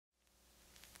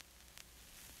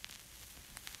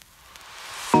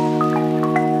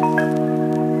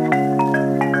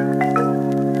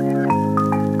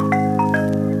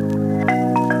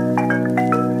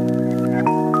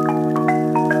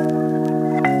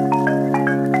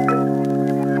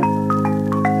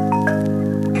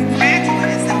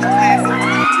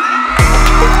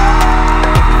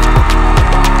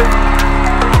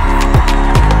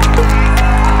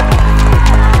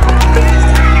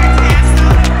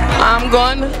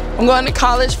I'm going to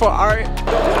college for art.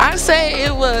 I say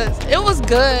it was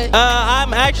good.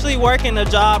 I'm actually working a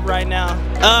job right now.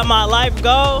 My life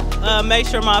goal, make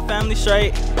sure my family's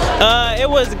straight. It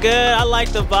was good. I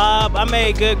like the vibe. I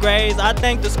made good grades. I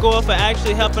thank the school for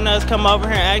actually helping us come over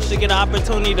here and actually get an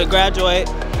opportunity to graduate.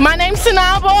 My name's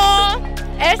Sanabal,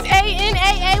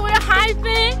 S-A-N-A-A with a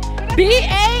hyphen, B-A-L-L.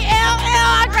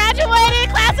 I graduated,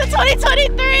 class of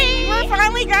 2023. We're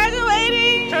finally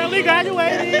graduating. Currently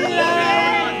graduating.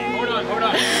 Hold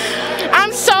on.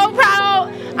 I'm so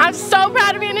proud. I'm so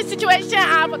proud to be in this situation.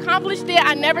 I've accomplished it.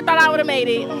 I never thought I would have made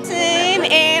it.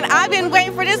 And I've been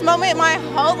waiting for this moment my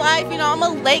whole life. You know, I'm a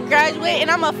late graduate and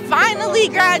I'm a finally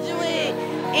graduate.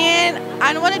 And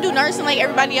I don't want to do nursing like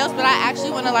everybody else, but I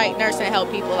actually want to like nurse and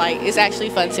help people. Like, it's actually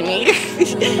fun to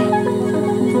me.